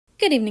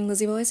Good evening,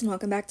 Lizzie boys, and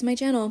welcome back to my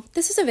channel.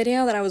 This is a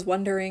video that I was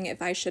wondering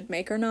if I should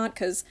make or not,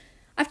 because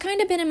I've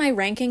kind of been in my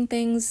ranking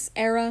things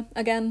era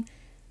again.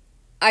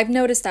 I've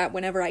noticed that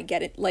whenever I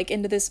get it,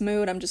 into this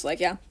mood, I'm just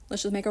like, yeah,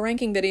 let's just make a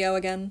ranking video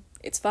again.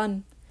 It's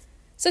fun.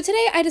 So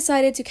today I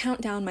decided to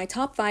count down my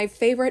top 5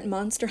 favorite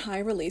Monster High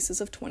releases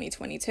of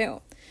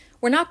 2022.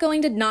 We're not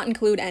going to not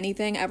include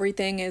anything.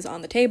 Everything is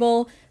on the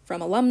table,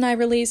 from alumni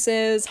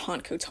releases,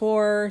 Haute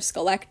Couture,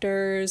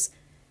 Skullectors,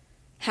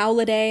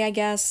 Holiday, I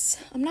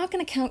guess. I'm not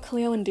going to count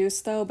Cleo and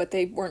Deuce, though, but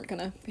they weren't going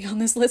to be on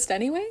this list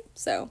anyway,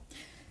 so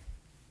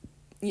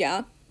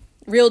yeah.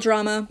 Real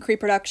Drama, Cree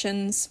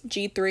Productions,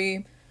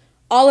 G3,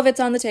 all of it's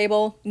on the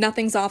table,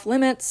 nothing's off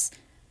limits.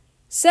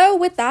 So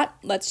with that,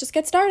 let's just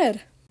get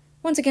started.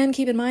 Once again,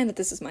 keep in mind that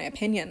this is my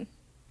opinion.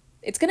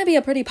 It's going to be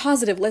a pretty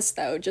positive list,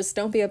 though, just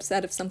don't be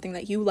upset if something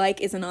that you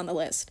like isn't on the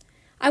list.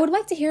 I would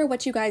like to hear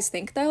what you guys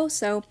think, though,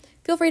 so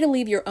feel free to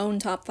leave your own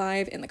top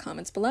 5 in the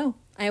comments below.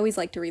 I always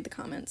like to read the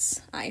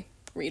comments. I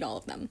read all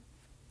of them.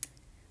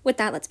 With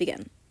that, let's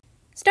begin.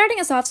 Starting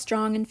us off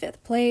strong in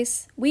 5th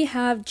place, we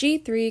have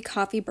G3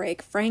 Coffee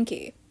Break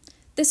Frankie.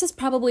 This is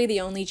probably the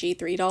only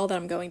G3 doll that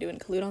I'm going to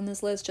include on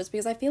this list, just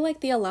because I feel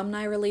like the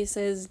alumni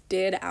releases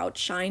did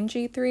outshine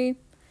G3.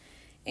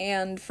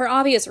 And for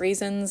obvious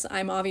reasons,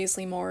 I'm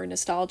obviously more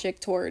nostalgic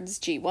towards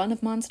G1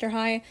 of Monster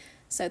High,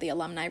 so the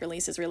alumni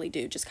releases really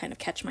do just kind of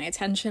catch my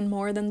attention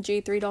more than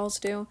G3 dolls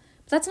do.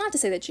 But that's not to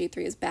say that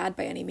G3 is bad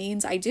by any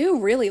means. I do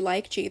really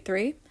like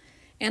G3,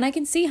 and I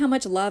can see how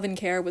much love and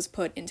care was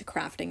put into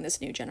crafting this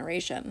new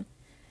generation.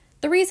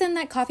 The reason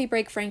that Coffee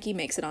Break Frankie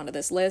makes it onto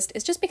this list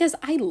is just because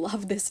I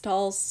love this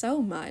doll so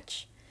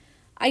much.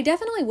 I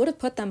definitely would have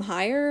put them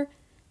higher,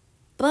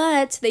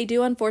 but they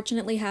do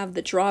unfortunately have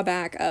the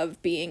drawback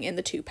of being in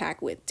the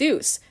 2-pack with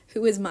Deuce,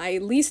 who is my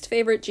least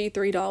favorite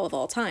G3 doll of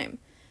all time.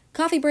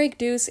 Coffee Break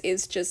Deuce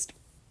is just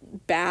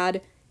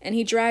bad, and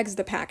he drags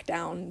the pack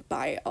down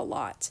by a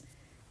lot.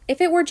 If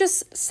it were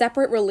just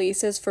separate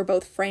releases for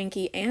both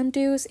Frankie and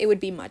Deuce, it would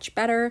be much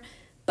better,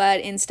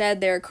 but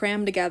instead they're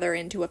crammed together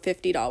into a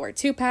 $50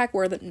 2-pack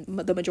where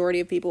the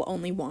majority of people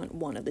only want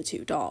one of the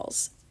two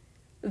dolls.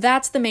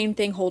 That's the main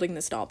thing holding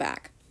this doll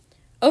back.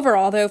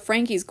 Overall, though,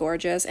 Frankie's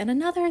gorgeous, and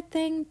another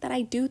thing that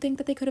I do think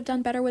that they could have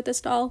done better with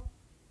this doll,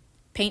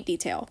 paint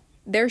detail.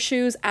 Their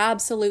shoes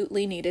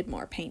absolutely needed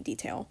more paint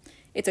detail.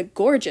 It's a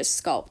gorgeous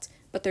sculpt,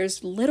 but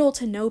there's little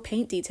to no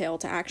paint detail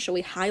to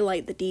actually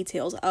highlight the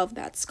details of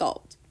that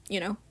sculpt, you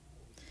know?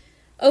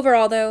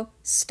 Overall, though,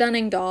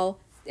 stunning doll,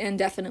 and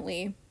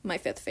definitely my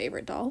 5th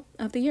favorite doll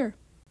of the year.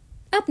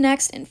 Up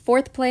next, in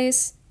 4th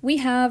place, we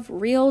have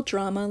Real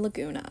Drama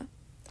Laguna.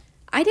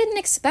 I didn't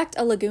expect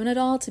a Laguna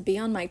doll to be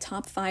on my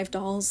top 5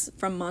 dolls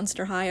from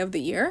Monster High of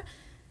the year,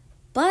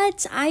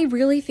 but I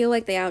really feel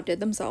like they outdid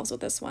themselves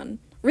with this one.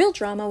 Real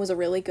Drama was a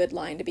really good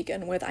line to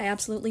begin with. I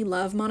absolutely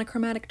love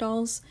monochromatic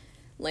dolls.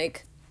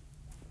 Like,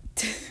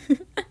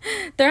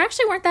 there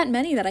actually weren't that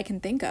many that I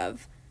can think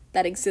of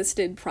that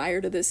existed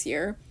prior to this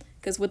year,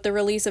 because with the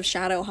release of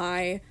Shadow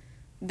High,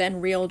 then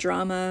Real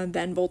Drama,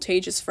 then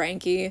Voltage's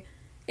Frankie,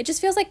 it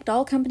just feels like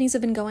doll companies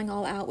have been going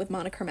all out with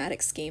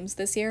monochromatic schemes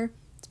this year.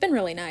 It's been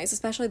really nice,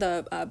 especially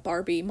the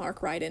Barbie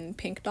Mark Ryden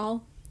pink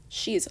doll.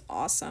 She's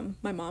awesome.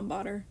 My mom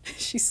bought her.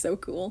 She's so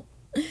cool.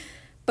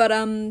 But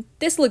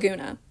this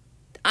Laguna,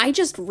 I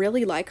just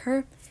really like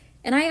her,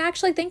 and I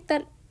actually think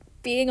that,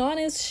 being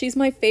honest, she's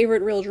my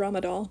favorite Real Drama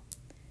doll.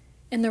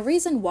 And the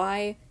reason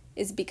why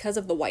is because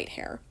of the white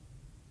hair.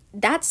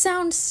 That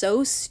sounds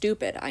so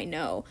stupid, I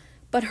know,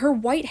 but her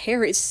white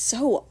hair is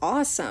so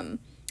awesome.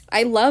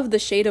 I love the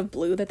shade of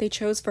blue that they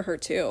chose for her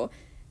too.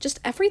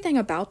 Just everything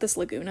about this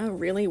Laguna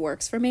really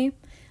works for me.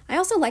 I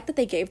also like that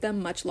they gave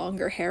them much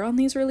longer hair on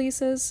these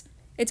releases.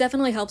 It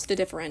definitely helps to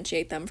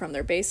differentiate them from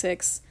their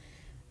basics,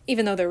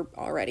 even though they're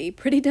already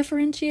pretty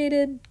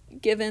differentiated,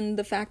 given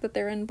the fact that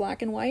they're in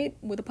black and white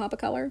with a pop of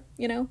color,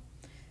 you know?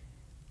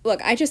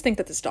 Look, I just think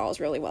that this doll is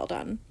really well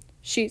done.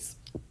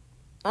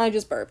 I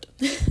just burped.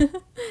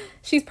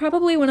 She's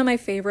probably one of my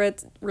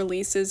favorite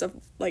releases of,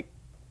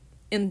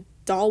 in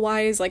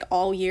doll-wise,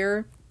 all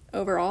year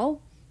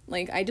overall.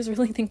 I just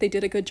really think they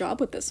did a good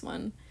job with this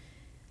one.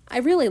 I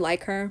really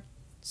like her,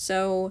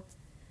 so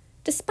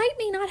despite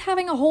me not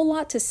having a whole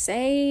lot to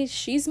say,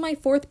 she's my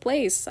 4th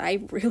place.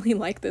 I really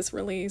like this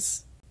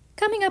release.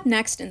 Coming up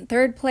next in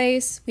 3rd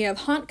place, we have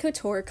Haute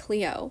Couture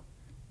Cleo.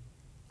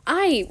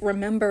 I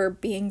remember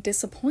being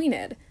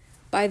disappointed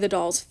by the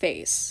doll's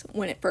face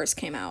when it first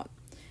came out.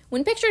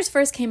 When pictures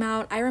first came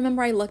out, I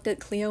remember I looked at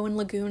Cleo and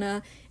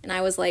Laguna, and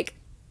I was like,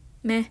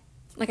 meh.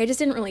 I just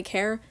didn't really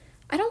care.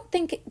 I don't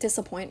think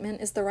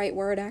disappointment is the right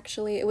word,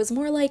 actually. It was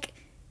more like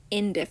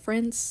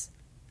indifference,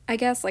 I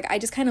guess. I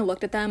just kind of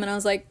looked at them, and I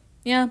was like,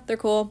 yeah, they're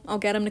cool. I'll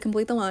get them to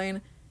complete the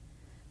line.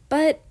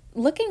 But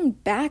looking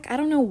back, I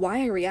don't know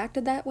why I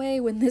reacted that way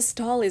when this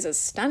doll is as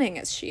stunning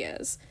as she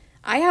is.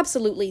 I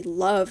absolutely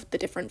love the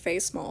different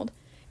face mold.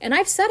 And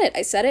I've said it.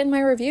 I said it in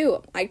my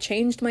review. I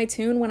changed my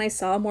tune when I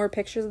saw more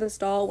pictures of this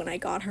doll when I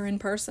got her in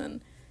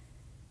person.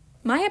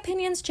 My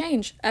opinions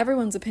change.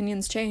 Everyone's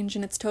opinions change,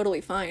 and it's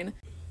totally fine.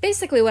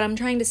 Basically, what I'm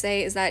trying to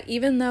say is that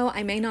even though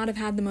I may not have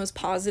had the most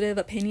positive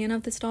opinion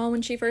of this doll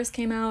when she first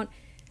came out,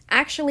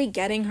 actually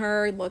getting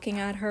her, looking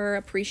at her,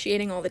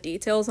 appreciating all the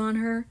details on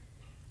her,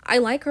 I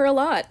like her a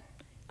lot.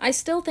 I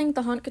still think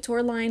the Haute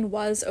Couture line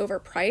was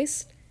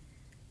overpriced,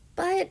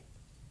 but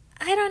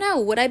I don't know,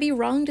 would I be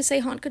wrong to say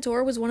Haute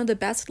Couture was one of the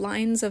best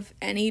lines of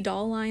any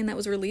doll line that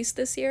was released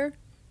this year?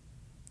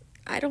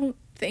 I don't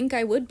think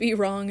I would be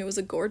wrong. It was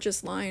a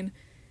gorgeous line.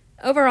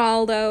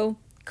 Overall, though,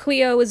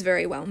 Cleo is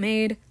very well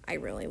made. I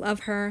really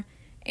love her,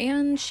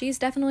 and she's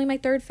definitely my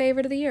third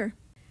favorite of the year.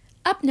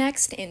 Up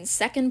next, in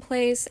second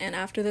place, and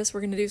after this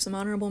we're going to do some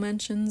honorable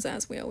mentions,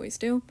 as we always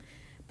do,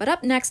 but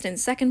up next in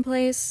second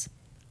place,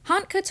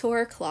 Haute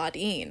Couture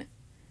Claudine.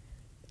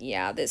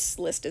 Yeah, this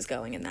list is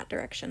going in that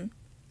direction.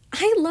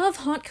 I love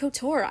Haute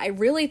Couture. I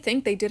really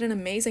think they did an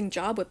amazing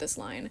job with this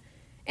line.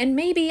 And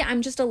maybe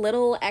I'm just a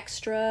little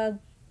extra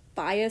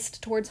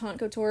biased towards Haute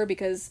Couture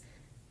because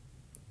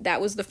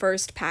that was the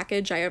first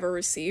package I ever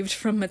received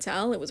from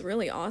Mattel. It was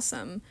really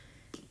awesome.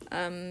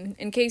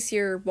 In case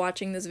you're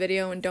watching this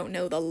video and don't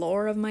know the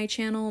lore of my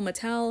channel,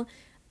 Mattel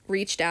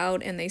reached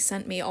out and they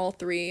sent me all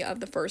three of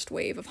the first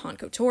wave of Haute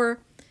Couture.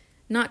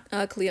 Not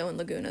Cleo and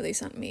Laguna, they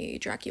sent me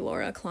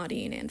Draculaura,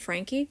 Claudine, and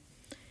Frankie.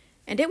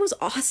 And it was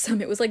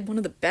awesome. It was like one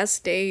of the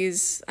best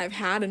days I've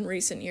had in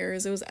recent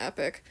years. It was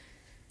epic.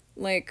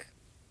 Like,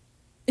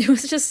 it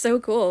was just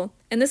so cool.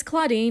 And this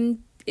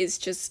Claudine is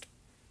just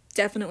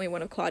definitely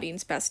one of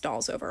Claudine's best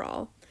dolls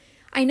overall.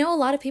 I know a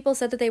lot of people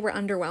said that they were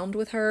underwhelmed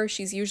with her.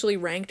 She's usually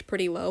ranked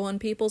pretty low on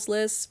people's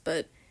lists,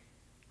 but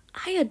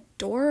I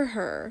adore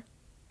her.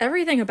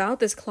 Everything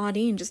about this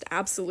Claudine just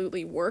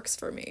absolutely works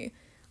for me.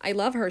 I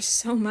love her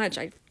so much.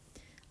 I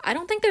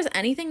don't think there's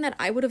anything that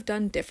I would have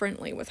done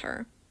differently with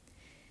her.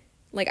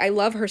 Like, I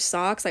love her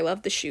socks. I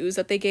love the shoes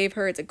that they gave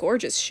her. It's a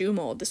gorgeous shoe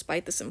mold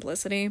despite the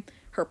simplicity.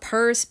 Her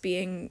purse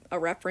being a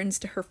reference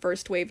to her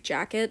first wave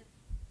jacket.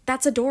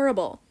 That's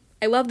adorable.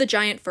 I love the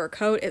giant fur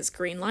coat. It's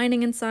green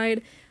lining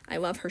inside. I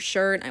love her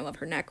shirt. I love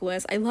her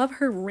necklace. I love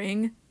her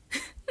ring.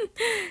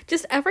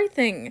 Just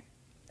everything.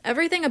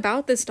 Everything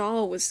about this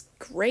doll was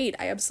great.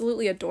 I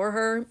absolutely adore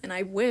her, and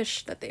I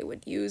wish that they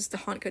would use the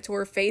Haute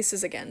Couture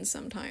faces again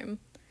sometime.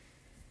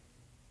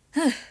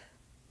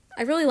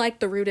 I really like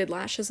the rooted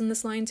lashes in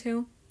this line,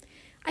 too.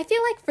 I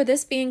feel like for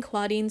this being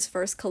Claudine's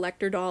first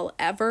collector doll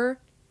ever,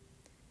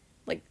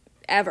 like,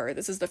 ever,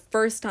 this is the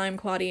first time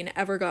Claudine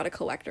ever got a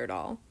collector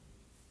doll.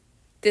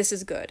 This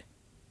is good.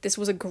 This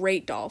was a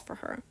great doll for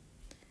her.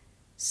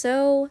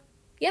 So,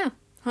 yeah,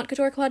 Haute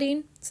Couture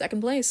Claudine, second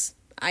place.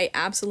 I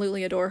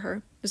absolutely adore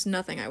her. There's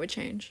nothing I would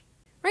change.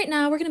 Right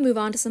now, we're going to move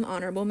on to some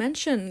honorable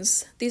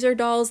mentions. These are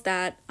dolls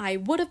that I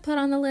would have put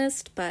on the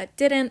list, but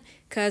didn't,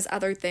 because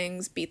other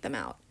things beat them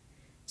out.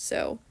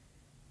 So,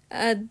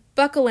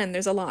 buckle in,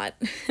 there's a lot.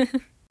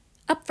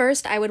 Up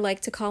first, I would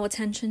like to call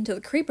attention to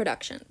the Cree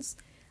productions.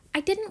 I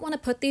didn't want to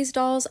put these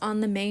dolls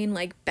on the main,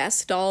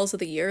 best dolls of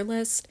the year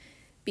list,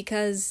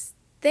 because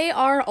they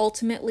are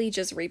ultimately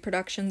just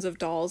reproductions of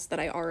dolls that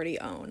I already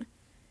own.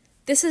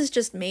 This is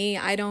just me.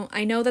 I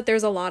know that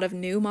there's a lot of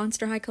new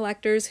Monster High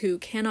collectors who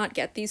cannot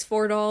get these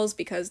 4 dolls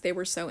because they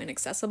were so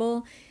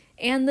inaccessible,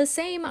 and the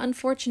same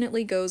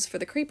unfortunately goes for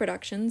the Cree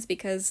productions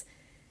because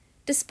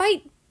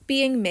despite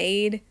being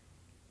made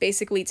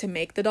basically to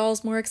make the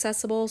dolls more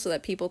accessible so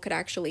that people could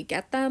actually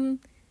get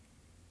them,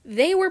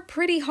 they were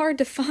pretty hard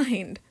to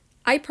find.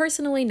 I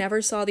personally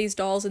never saw these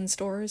dolls in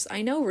stores.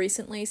 I know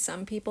recently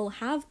some people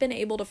have been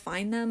able to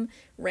find them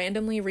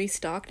randomly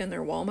restocked in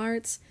their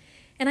Walmarts,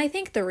 and I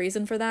think the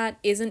reason for that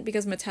isn't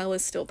because Mattel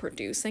is still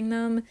producing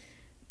them,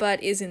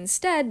 but is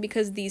instead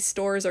because these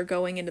stores are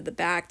going into the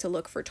back to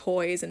look for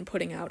toys and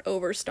putting out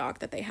overstock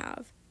that they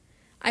have.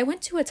 I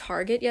went to a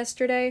Target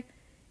yesterday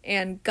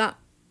and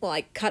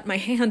I cut my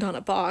hand on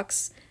a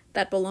box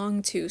that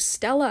belonged to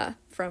Stella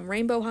from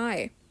Rainbow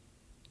High.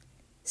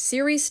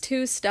 Series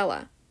 2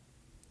 Stella.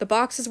 The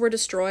boxes were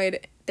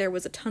destroyed, there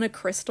was a ton of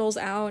crystals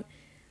out.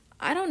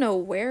 I don't know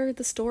where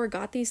the store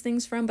got these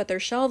things from, but their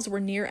shelves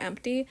were near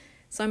empty,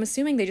 so I'm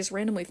assuming they just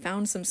randomly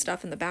found some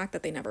stuff in the back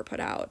that they never put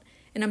out.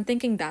 And I'm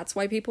thinking that's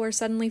why people are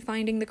suddenly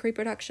finding the Cree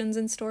productions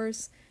in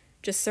stores.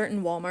 Just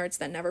certain Walmarts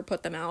that never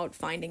put them out,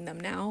 finding them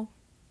now.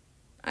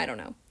 I don't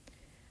know.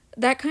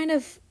 That kind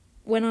of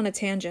went on a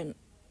tangent.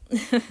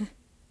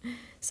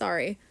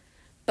 Sorry.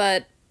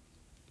 But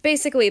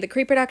basically, the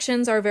Cree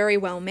productions are very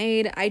well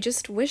made. I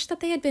just wish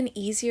that they had been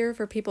easier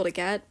for people to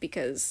get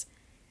because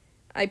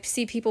I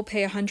see people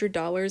pay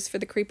 $100 for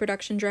the Cree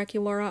production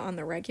Draculaura on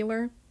the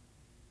regular.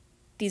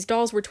 These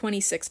dolls were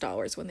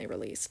 $26 when they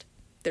released.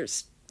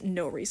 There's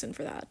no reason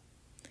for that.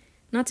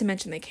 Not to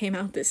mention they came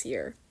out this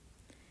year.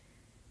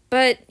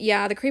 But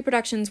yeah, the Cree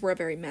productions were a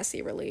very messy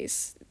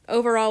release.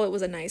 Overall, it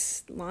was a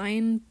nice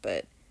line,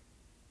 but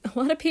a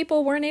lot of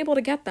people weren't able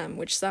to get them,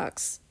 which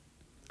sucks.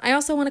 I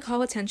also want to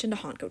call attention to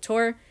Haute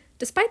Couture.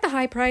 Despite the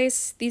high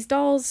price, these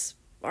dolls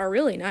are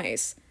really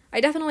nice.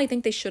 I definitely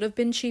think they should have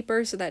been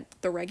cheaper so that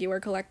the regular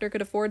collector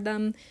could afford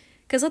them.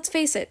 Because let's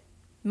face it,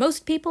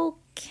 most people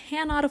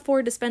cannot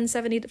afford to spend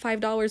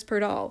 $75 per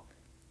doll.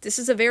 This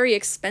is a very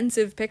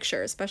expensive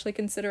picture, especially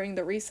considering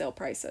the resale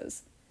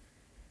prices.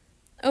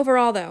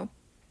 Overall, though,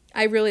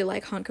 I really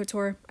like Haute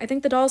Couture. I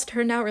think the dolls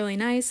turned out really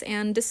nice,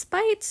 and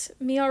despite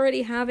me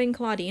already having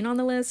Claudine on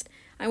the list,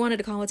 I wanted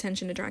to call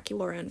attention to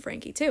Draculaura and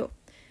Frankie too.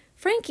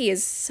 Frankie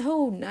is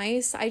so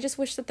nice. I just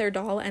wish that their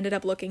doll ended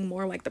up looking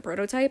more like the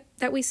prototype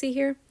that we see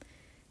here.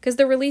 Because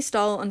the release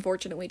doll,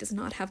 unfortunately, does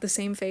not have the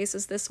same face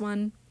as this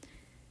one.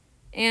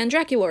 And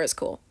Draculaura is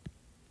cool.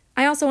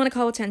 I also want to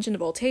call attention to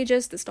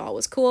Voltageous. This doll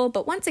was cool,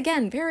 but once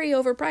again, very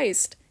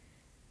overpriced.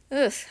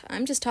 Ugh,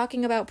 I'm just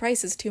talking about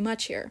prices too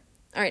much here.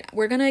 Alright,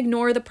 we're gonna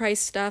ignore the price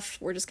stuff.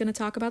 We're just gonna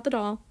talk about the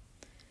doll.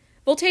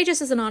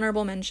 Voltageous is an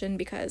honorable mention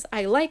because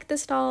I like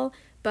this doll,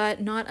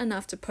 but not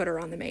enough to put her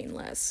on the main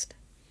list.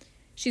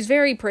 She's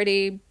very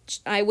pretty.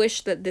 I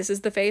wish that this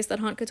is the face that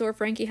Haute Couture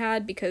Frankie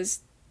had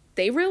because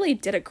they really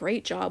did a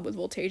great job with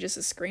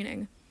Voltageous'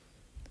 screening.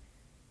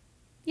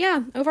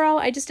 Yeah, overall,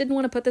 I just didn't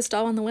want to put this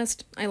doll on the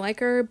list. I like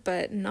her,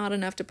 but not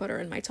enough to put her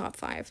in my top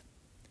 5.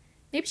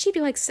 Maybe she'd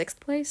be like 6th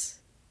place?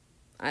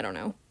 I don't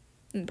know.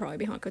 It'd probably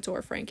be Haute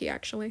Couture Frankie,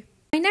 actually.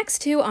 My next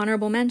 2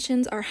 honorable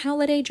mentions are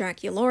Holiday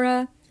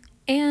Draculaura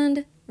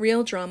and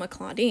Real Drama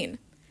Claudine.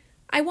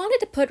 I wanted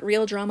to put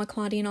Real Drama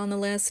Claudine on the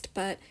list,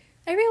 but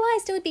I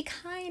realized it would be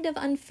kind of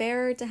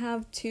unfair to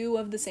have 2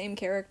 of the same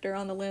character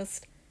on the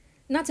list.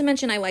 Not to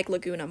mention I like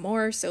Laguna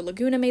more, so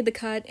Laguna made the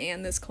cut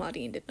and this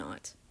Claudine did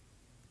not.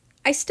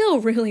 I still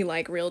really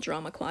like Real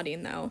Drama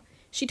Claudine, though.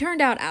 She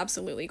turned out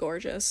absolutely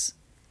gorgeous.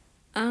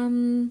 I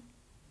don't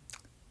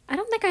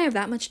think I have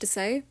that much to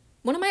say.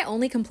 One of my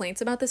only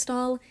complaints about this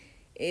doll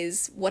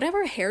is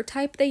whatever hair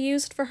type they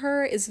used for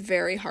her is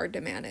very hard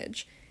to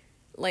manage.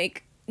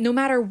 Like, no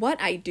matter what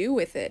I do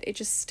with it, it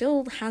just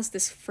still has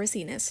this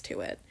frizziness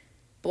to it.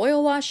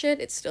 Boil wash it,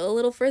 it's still a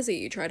little frizzy.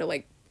 You try to,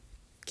 like,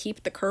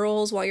 keep the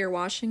curls while you're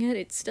washing it,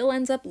 it still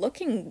ends up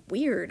looking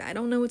weird. I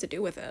don't know what to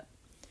do with it.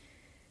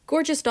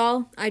 Gorgeous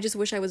doll, I just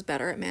wish I was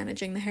better at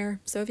managing the hair,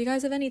 so if you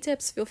guys have any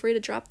tips, feel free to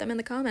drop them in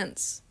the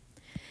comments.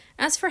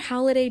 As for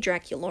Holiday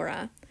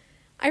Draculaura,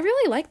 I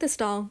really like this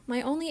doll.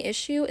 My only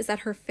issue is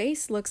that her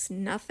face looks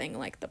nothing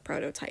like the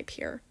prototype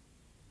here.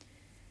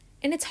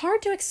 And it's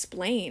hard to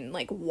explain,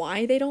 like,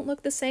 why they don't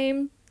look the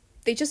same.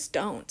 They just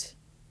don't.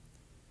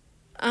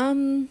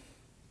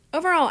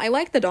 Overall, I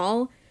like the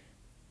doll.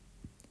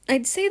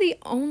 I'd say the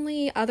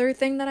only other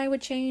thing that I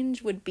would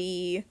change would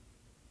be,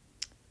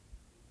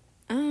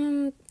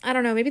 I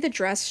don't know, maybe the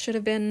dress should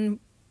have been,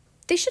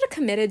 they should have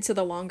committed to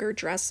the longer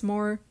dress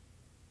more.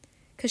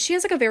 Because she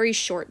has like a very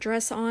short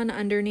dress on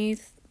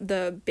underneath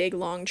the big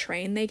long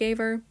train they gave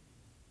her.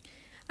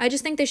 I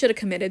just think they should have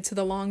committed to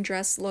the long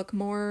dress look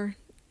more,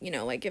 you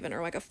know, like giving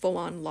her like a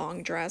full-on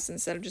long dress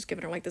instead of just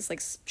giving her like this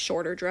like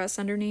shorter dress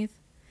underneath.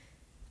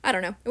 I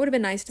don't know, it would have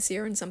been nice to see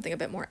her in something a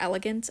bit more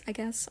elegant, I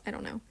guess, I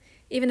don't know.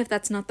 Even if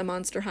that's not the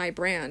Monster High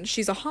brand,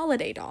 she's a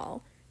holiday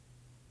doll.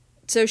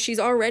 So she's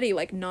already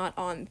like not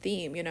on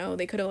theme, you know,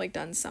 they could have like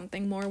done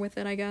something more with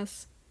it, I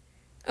guess.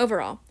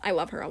 Overall, I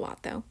love her a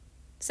lot though.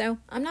 So,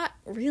 I'm not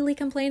really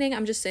complaining,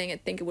 I'm just saying I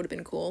think it would have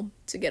been cool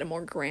to get a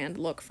more grand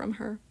look from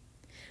her.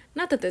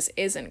 Not that this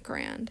isn't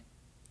grand.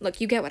 Look,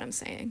 you get what I'm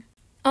saying.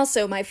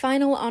 Also, my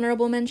final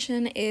honorable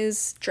mention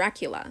is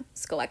Dracula,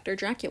 Skullector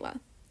Dracula.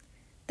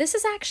 This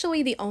is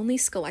actually the only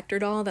Skullector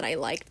doll that I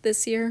liked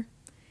this year,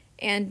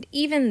 and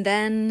even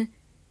then,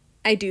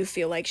 I do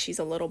feel like she's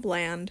a little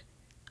bland.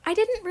 I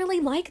didn't really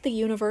like the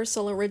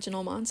Universal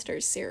Original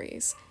Monsters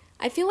series.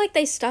 I feel like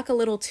they stuck a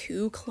little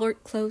too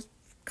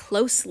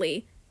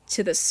closely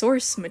to the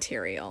source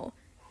material.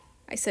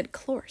 I said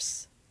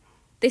close.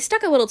 They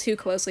stuck a little too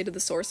closely to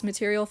the source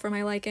material for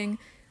my liking.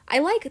 I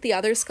like the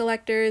other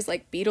Skullectors,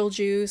 like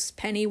Beetlejuice,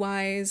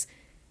 Pennywise,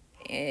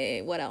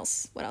 what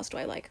else? What else do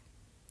I like?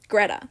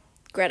 Greta.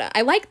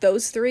 I like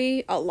those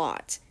 3 a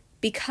lot,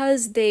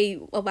 because they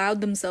allowed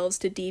themselves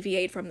to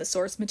deviate from the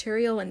source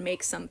material and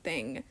make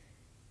something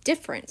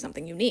different,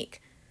 something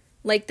unique.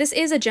 Like, this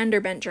is a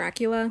gender-bent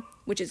Dracula,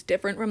 which is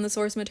different from the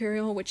source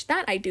material, which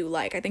that I do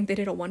like. I think they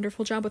did a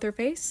wonderful job with her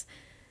face.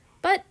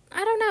 But,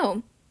 I don't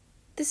know.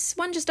 This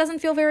one just doesn't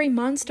feel very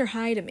Monster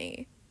High to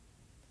me.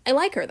 I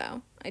like her,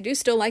 though. I do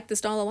still like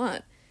this doll a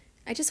lot.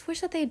 I just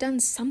wish that they had done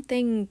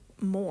something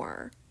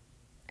more.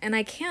 And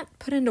I can't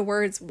put into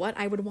words what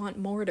I would want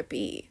more to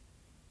be.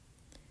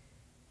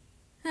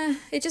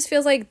 It just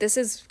feels like this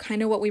is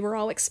kind of what we were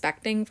all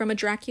expecting from a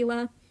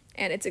Dracula,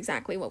 and it's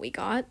exactly what we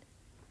got.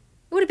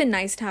 It would have been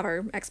nice to have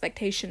our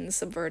expectations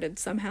subverted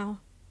somehow.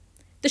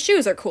 The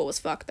shoes are cool as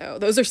fuck, though.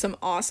 Those are some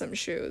awesome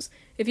shoes.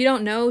 If you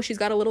don't know, she's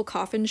got a little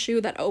coffin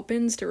shoe that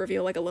opens to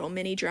reveal like a little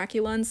mini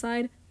Dracula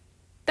inside.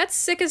 That's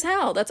sick as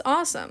hell. That's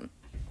awesome.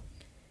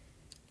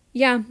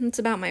 Yeah, that's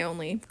about my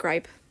only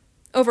gripe.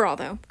 Overall,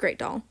 though, great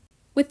doll.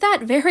 With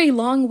that very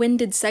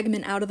long-winded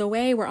segment out of the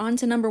way, we're on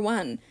to number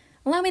 1.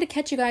 Allow me to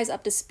catch you guys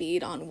up to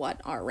speed on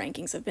what our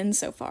rankings have been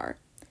so far.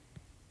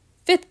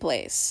 5th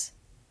place,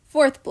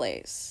 4th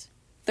place,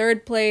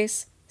 3rd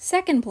place,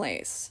 2nd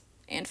place,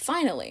 and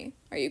finally,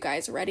 are you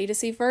guys ready to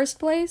see 1st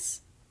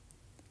place?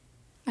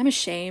 I'm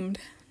ashamed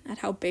at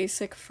how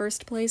basic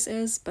 1st place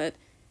is, but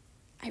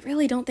I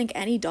really don't think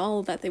any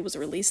doll that was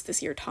released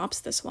this year tops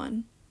this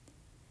one.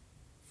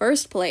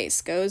 First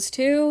place goes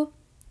to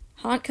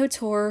Haute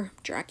Couture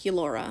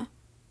Draculaura.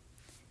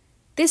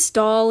 This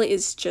doll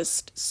is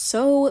just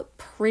so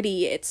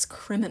pretty, it's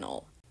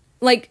criminal.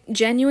 Like,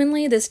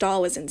 genuinely, this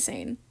doll is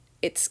insane.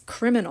 It's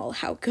criminal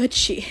how good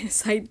she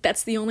is.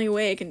 That's the only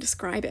way I can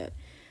describe it.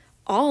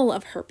 All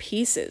of her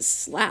pieces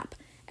slap.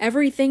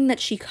 Everything that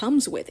she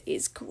comes with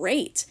is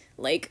great.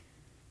 Like,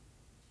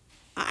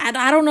 I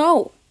don't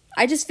know.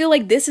 I just feel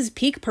like this is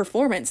peak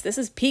performance. This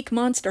is peak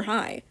Monster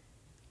High.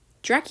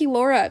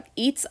 Draculaura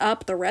eats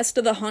up the rest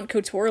of the Haute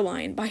Couture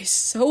line by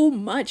so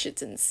much,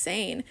 it's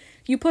insane.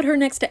 You put her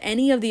next to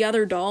any of the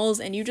other dolls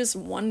and you just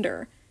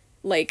wonder.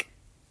 Like,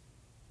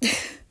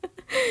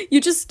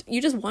 you just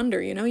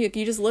wonder, you know? You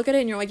just look at it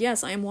and you're like,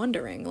 yes, I am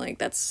wondering. Like,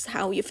 that's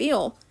how you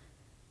feel.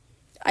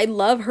 I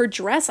love her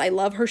dress. I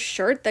love her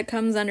shirt that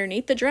comes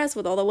underneath the dress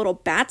with all the little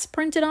bats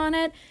printed on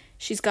it.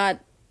 She's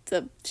got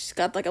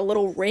like a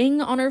little ring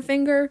on her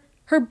finger.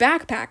 Her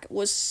backpack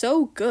was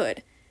so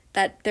good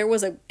that there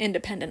was an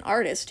independent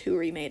artist who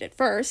remade it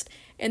first,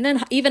 and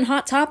then even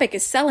Hot Topic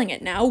is selling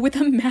it now with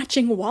a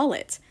matching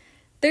wallet.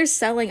 They're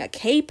selling a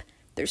cape,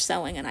 they're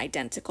selling an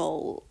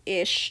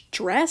identical-ish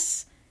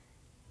dress.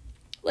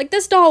 Like,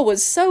 this doll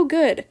was so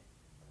good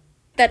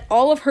that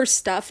all of her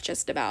stuff,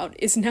 just about,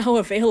 is now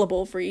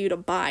available for you to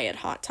buy at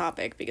Hot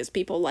Topic because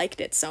people liked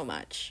it so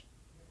much.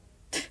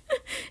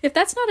 If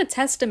that's not a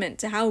testament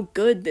to how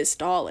good this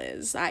doll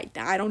is, I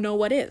don't know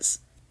what is.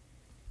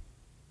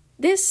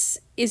 This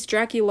is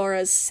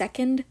Draculaura's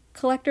second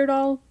collector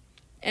doll,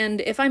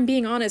 and if I'm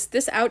being honest,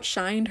 this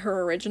outshined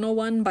her original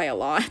one by a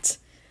lot.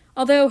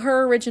 Although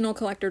her original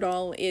collector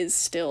doll is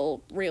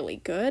still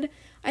really good,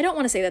 I don't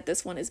want to say that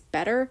this one is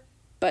better,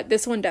 but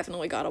this one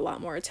definitely got a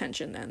lot more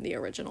attention than the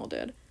original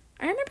did.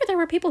 I remember there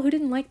were people who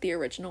didn't like the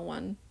original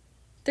one.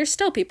 There's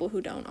still people who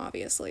don't,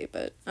 obviously,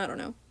 but I don't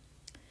know.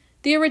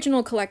 The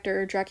original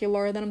collector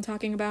Draculaura that I'm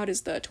talking about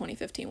is the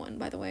 2015 one,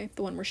 by the way.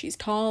 The one where she's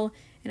tall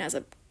and has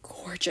a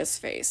gorgeous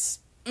face.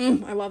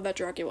 I love that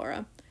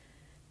Draculaura.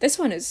 This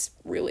one is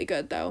really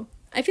good, though.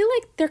 I feel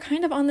like they're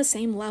kind of on the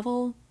same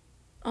level,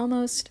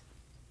 almost.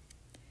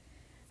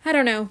 I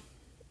don't know.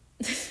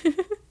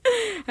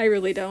 I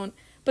really don't.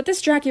 But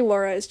this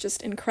Draculaura is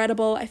just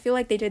incredible. I feel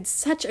like they did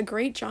such a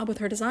great job with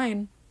her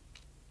design.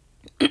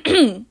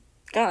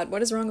 God,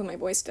 what is wrong with my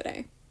voice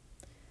today?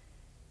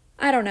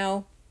 I don't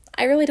know.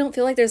 I really don't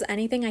feel like there's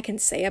anything I can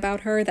say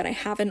about her that I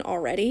haven't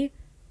already.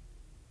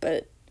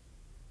 But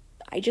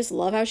I just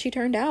love how she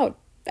turned out.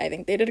 I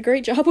think they did a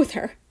great job with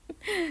her.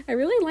 I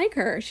really like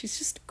her. She's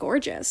just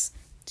gorgeous.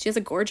 She has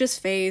a gorgeous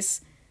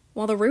face.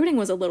 While the rooting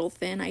was a little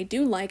thin, I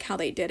do like how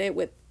they did it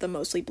with the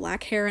mostly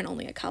black hair and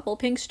only a couple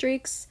pink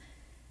streaks.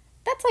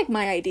 That's like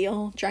my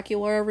ideal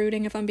Draculaura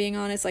rooting, if I'm being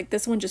honest. Like,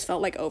 this one just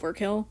felt like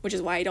overkill, which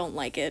is why I don't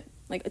like it.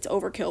 Like, it's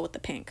overkill with the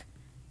pink.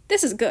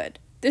 This is good.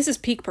 This is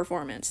peak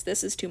performance.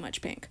 This is too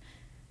much pink.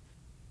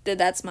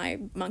 That's my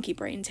monkey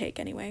brain take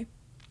anyway.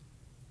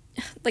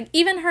 Like,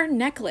 even her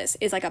necklace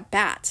is like a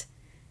bat.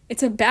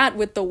 It's a bat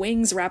with the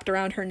wings wrapped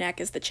around her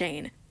neck as the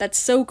chain. That's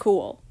so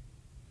cool.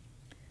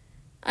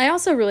 I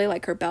also really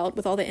like her belt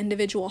with all the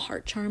individual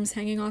heart charms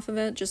hanging off of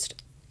it.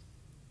 Just,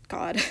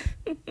 God.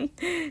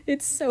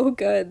 It's so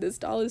good. This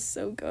doll is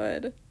so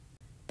good.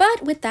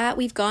 But with that,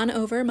 we've gone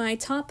over my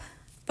top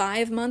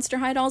 5 Monster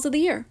High dolls of the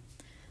year.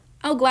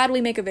 I'll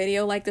gladly make a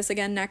video like this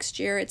again next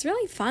year. It's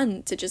really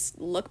fun to just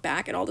look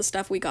back at all the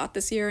stuff we got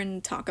this year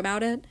and talk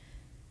about it.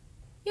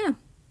 Yeah.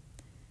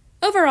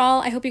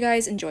 Overall, I hope you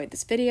guys enjoyed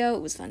this video.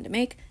 It was fun to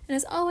make. And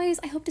as always,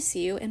 I hope to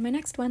see you in my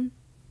next one.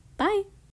 Bye!